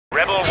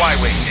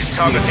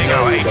Targeting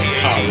our the AT-AT.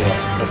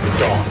 power of the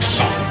dark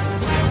side.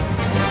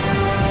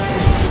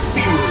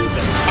 Feel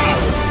the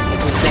power of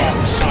the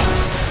dark side.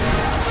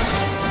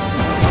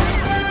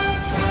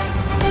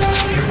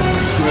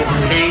 Your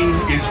pain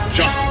is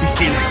just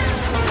beginning.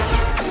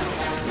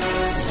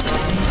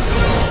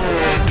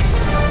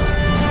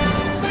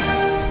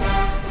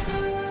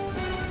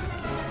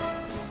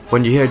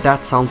 When you hear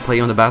that sound play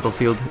on the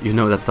battlefield, you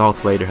know that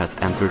Darth Vader has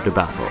entered the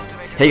battle.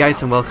 Hey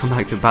guys, and welcome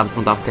back to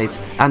Battlefront updates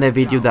and a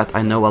video that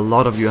I know a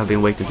lot of you have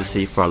been waiting to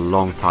see for a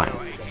long time.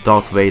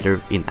 Darth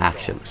Vader in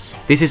action.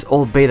 This is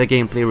all beta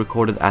gameplay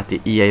recorded at the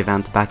EA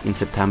event back in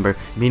September,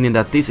 meaning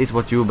that this is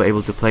what you will be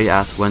able to play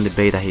as when the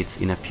beta hits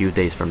in a few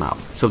days from now.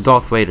 So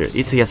Darth Vader,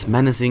 is he as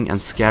menacing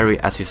and scary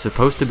as he's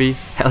supposed to be?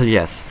 Hell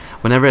yes.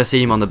 Whenever I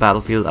see him on the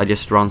battlefield, I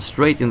just run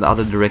straight in the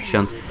other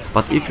direction,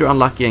 but if you're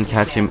unlucky and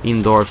catch him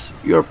indoors,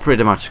 you're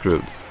pretty much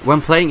screwed. When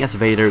playing as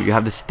Vader, you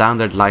have the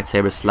standard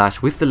lightsaber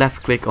slash with the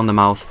left click on the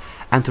mouse,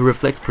 and to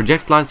reflect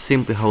projectiles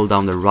simply hold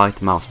down the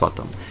right mouse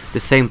button. The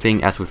same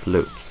thing as with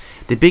Luke.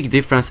 The big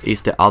difference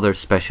is the other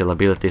special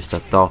abilities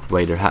that Darth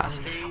Vader has,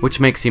 which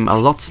makes him a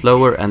lot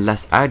slower and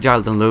less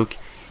agile than Luke,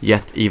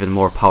 yet even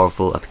more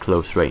powerful at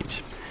close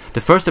range.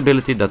 The first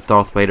ability that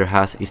Darth Vader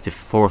has is the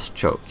Force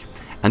Choke.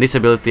 And this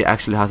ability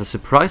actually has a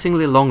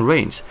surprisingly long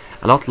range,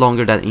 a lot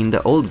longer than in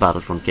the old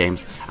Battlefront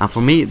games, and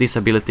for me this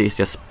ability is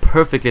just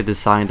perfectly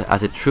designed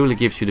as it truly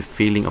gives you the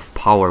feeling of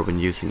power when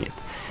using it.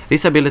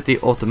 This ability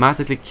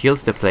automatically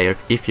kills the player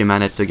if you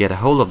manage to get a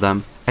hold of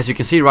them. As you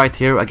can see right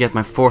here, I get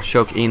my Force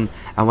Choke in,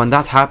 and when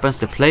that happens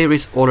the player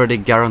is already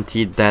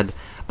guaranteed dead,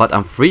 but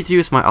I'm free to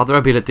use my other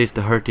abilities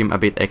to hurt him a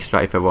bit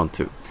extra if I want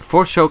to.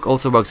 Force Choke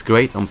also works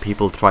great on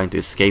people trying to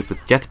escape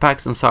with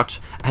jetpacks and such,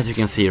 as you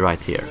can see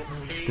right here.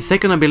 The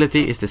second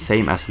ability is the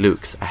same as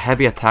Luke's, a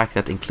heavy attack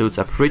that includes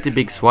a pretty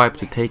big swipe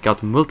to take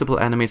out multiple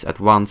enemies at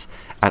once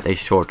at a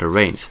shorter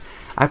range.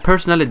 I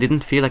personally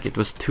didn't feel like it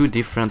was too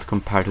different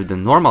compared to the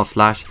normal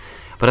slash,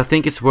 but I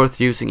think it's worth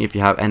using if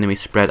you have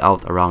enemies spread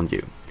out around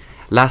you.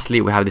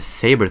 Lastly, we have the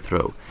Saber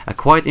Throw, a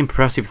quite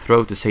impressive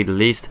throw to say the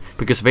least,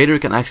 because Vader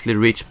can actually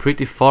reach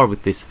pretty far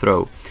with this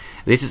throw.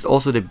 This is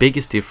also the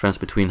biggest difference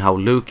between how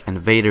Luke and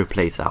Vader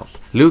plays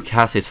out. Luke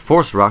has his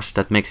Force Rush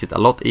that makes it a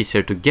lot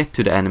easier to get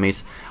to the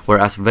enemies,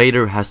 whereas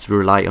Vader has to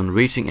rely on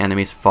reaching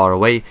enemies far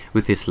away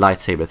with his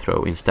lightsaber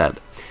throw instead,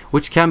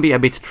 which can be a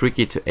bit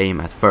tricky to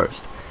aim at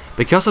first.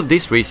 Because of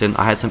this reason,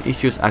 I had some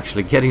issues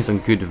actually getting some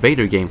good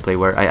Vader gameplay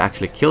where I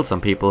actually killed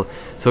some people,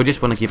 so I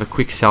just want to give a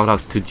quick shout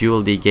out to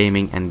Dual D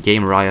Gaming and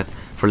Game Riot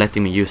for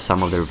letting me use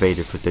some of their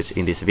Vader footage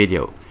in this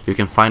video. You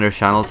can find their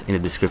channels in the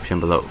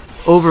description below.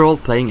 Overall,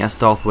 playing as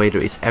Darth Vader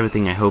is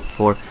everything I hoped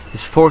for.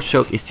 His Force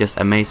Choke is just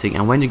amazing,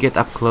 and when you get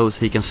up close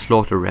he can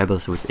slaughter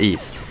rebels with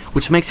ease,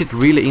 which makes it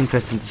really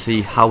interesting to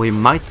see how he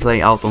might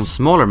play out on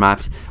smaller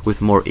maps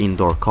with more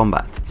indoor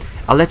combat.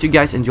 I'll let you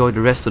guys enjoy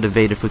the rest of the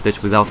Vader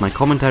footage without my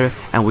commentary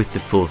and with the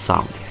full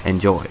sound.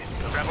 Enjoy!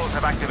 The rebels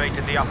have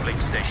activated the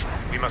uplink station.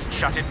 We must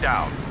shut it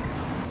down.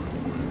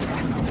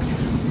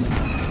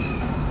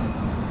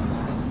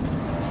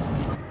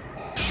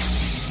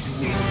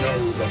 We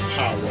know the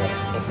power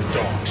of the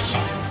dark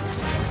side.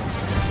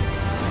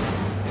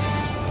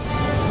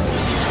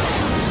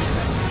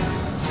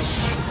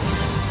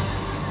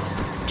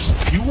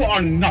 You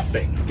are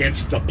nothing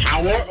against the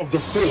power of the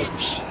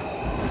Force.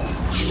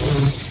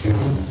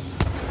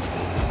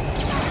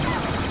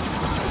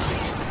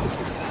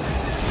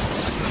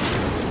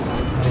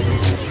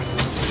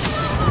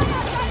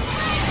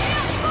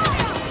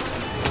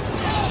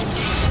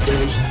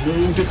 There is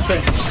no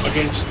defense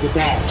against the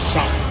dark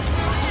side.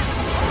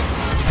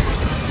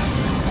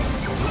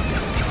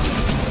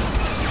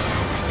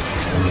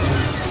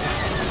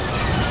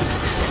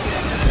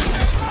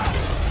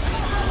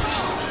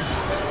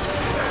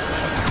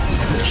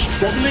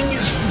 Struggling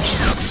is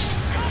useless.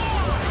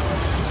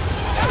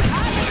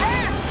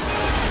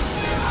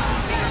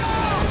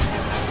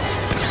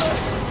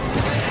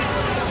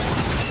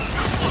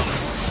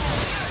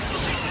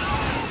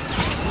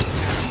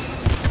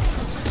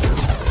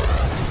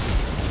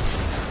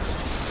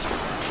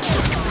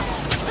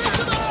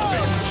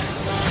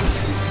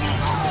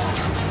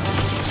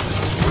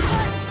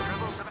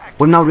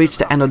 We've now reached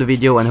the end of the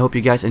video, and I hope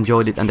you guys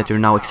enjoyed it and that you're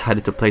now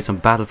excited to play some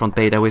Battlefront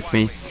beta with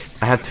me.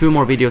 I have 2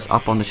 more videos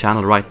up on the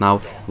channel right now,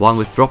 one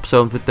with drop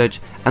zone footage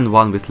and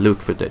one with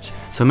Luke footage,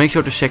 so make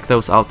sure to check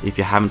those out if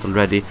you haven't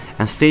already,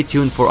 and stay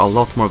tuned for a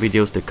lot more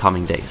videos the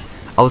coming days.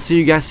 I will see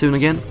you guys soon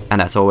again,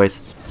 and as always,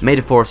 may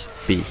the Force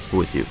be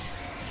with you.